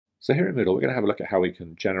So here in Moodle, we're going to have a look at how we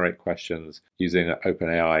can generate questions using an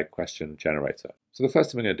OpenAI Question Generator. So the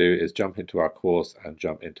first thing we're going to do is jump into our course and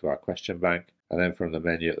jump into our question bank. And then from the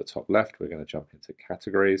menu at the top left, we're going to jump into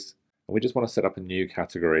categories. And we just want to set up a new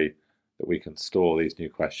category that we can store these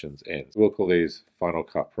new questions in. So we'll call these Final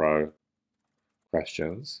Cut Pro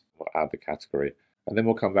questions. We'll add the category. And then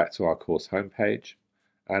we'll come back to our course homepage.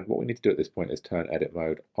 And what we need to do at this point is turn edit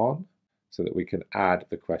mode on so that we can add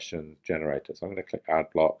the question generator. So I'm going to click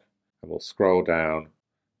add block. And we'll scroll down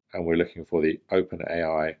and we're looking for the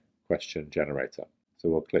OpenAI Question Generator. So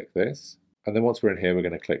we'll click this. And then once we're in here, we're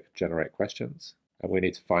going to click Generate Questions. And we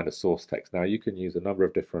need to find a source text. Now you can use a number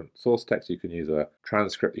of different source texts. You can use a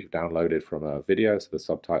transcript you've downloaded from a video, so the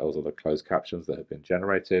subtitles or the closed captions that have been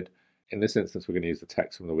generated. In this instance, we're going to use the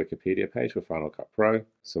text from the Wikipedia page for Final Cut Pro.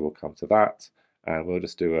 So we'll come to that and we'll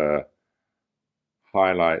just do a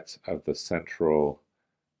highlight of the central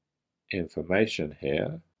information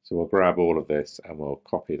here. So we'll grab all of this and we'll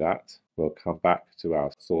copy that. We'll come back to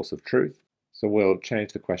our source of truth. So we'll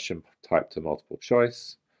change the question type to multiple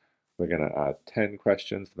choice. We're going to add 10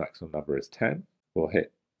 questions. The maximum number is 10. We'll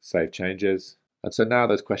hit Save Changes. And so now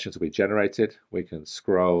those questions will be generated. We can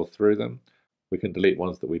scroll through them. We can delete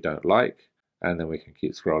ones that we don't like. And then we can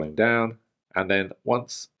keep scrolling down. And then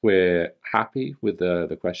once we're happy with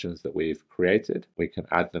the questions that we've created, we can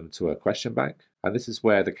add them to a question bank. And this is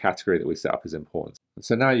where the category that we set up is important. And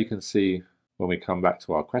so now you can see when we come back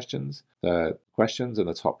to our questions, the questions in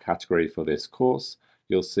the top category for this course,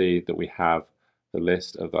 you'll see that we have the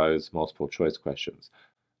list of those multiple choice questions.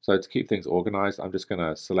 So to keep things organized, I'm just going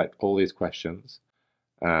to select all these questions.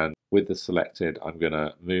 And with the selected, I'm going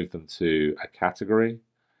to move them to a category.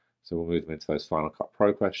 So we'll move them into those Final Cut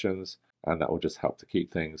Pro questions. And that will just help to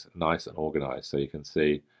keep things nice and organized. So you can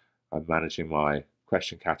see I'm managing my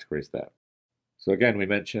question categories there. So again, we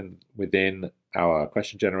mentioned within our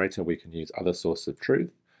question generator, we can use other sources of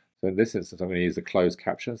truth. So in this instance, I'm going to use the closed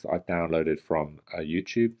captions that I've downloaded from a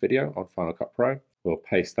YouTube video on Final Cut Pro. We'll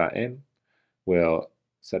paste that in. We'll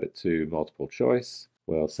set it to multiple choice.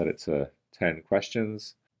 We'll set it to 10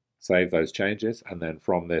 questions, save those changes. And then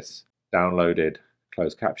from this downloaded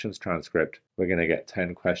closed captions transcript, we're going to get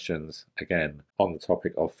 10 questions again on the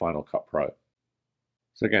topic of Final Cut Pro.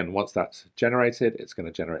 So again, once that's generated, it's going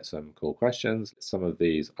to generate some cool questions. Some of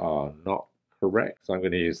these are not correct, so I'm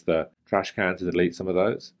going to use the trash can to delete some of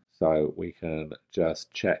those. So we can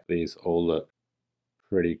just check these all look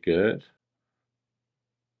pretty good.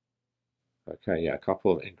 Okay, yeah, a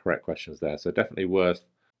couple of incorrect questions there. So definitely worth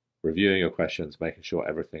reviewing your questions, making sure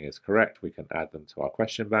everything is correct. We can add them to our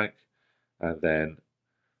question bank. And then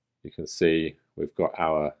you can see we've got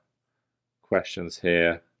our questions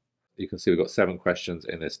here. You can see we've got 7 questions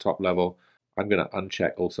in this top level. I'm going to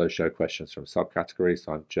uncheck also show questions from subcategories.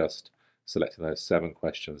 So I'm just selecting those 7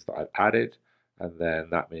 questions that I've added. And then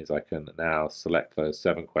that means I can now select those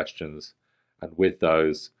 7 questions. And with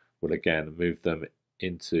those, we'll again move them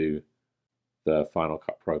into the Final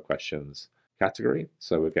Cut Pro questions category.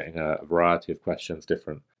 So we're getting a variety of questions,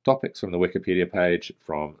 different topics from the Wikipedia page,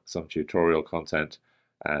 from some tutorial content,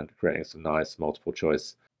 and creating some nice multiple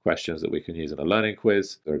choice questions that we can use in a learning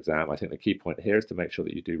quiz or exam. I think the key point here is to make sure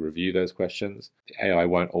that you do review those questions. The AI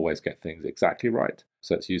won't always get things exactly right,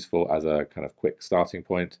 so it's useful as a kind of quick starting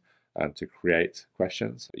point to create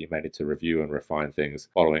questions. You may need to review and refine things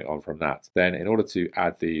following on from that. Then in order to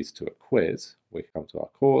add these to a quiz, we come to our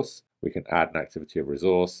course, we can add an activity of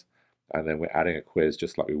resource, and then we're adding a quiz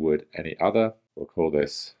just like we would any other. We'll call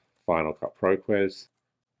this Final Cut Pro quiz.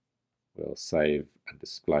 We'll save and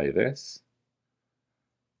display this.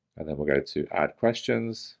 And then we'll go to add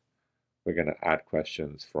questions. We're going to add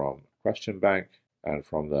questions from question bank and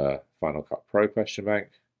from the Final Cut Pro question bank.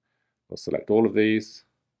 We'll select all of these,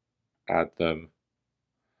 add them,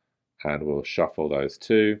 and we'll shuffle those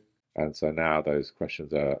two. And so now those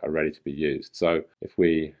questions are ready to be used. So if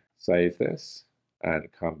we save this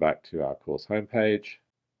and come back to our course homepage,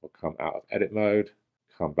 we'll come out of edit mode,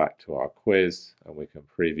 come back to our quiz, and we can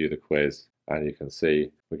preview the quiz. And you can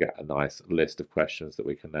see we get a nice list of questions that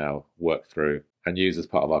we can now work through and use as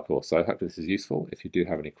part of our course. So I hope this is useful. If you do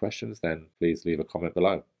have any questions, then please leave a comment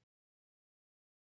below.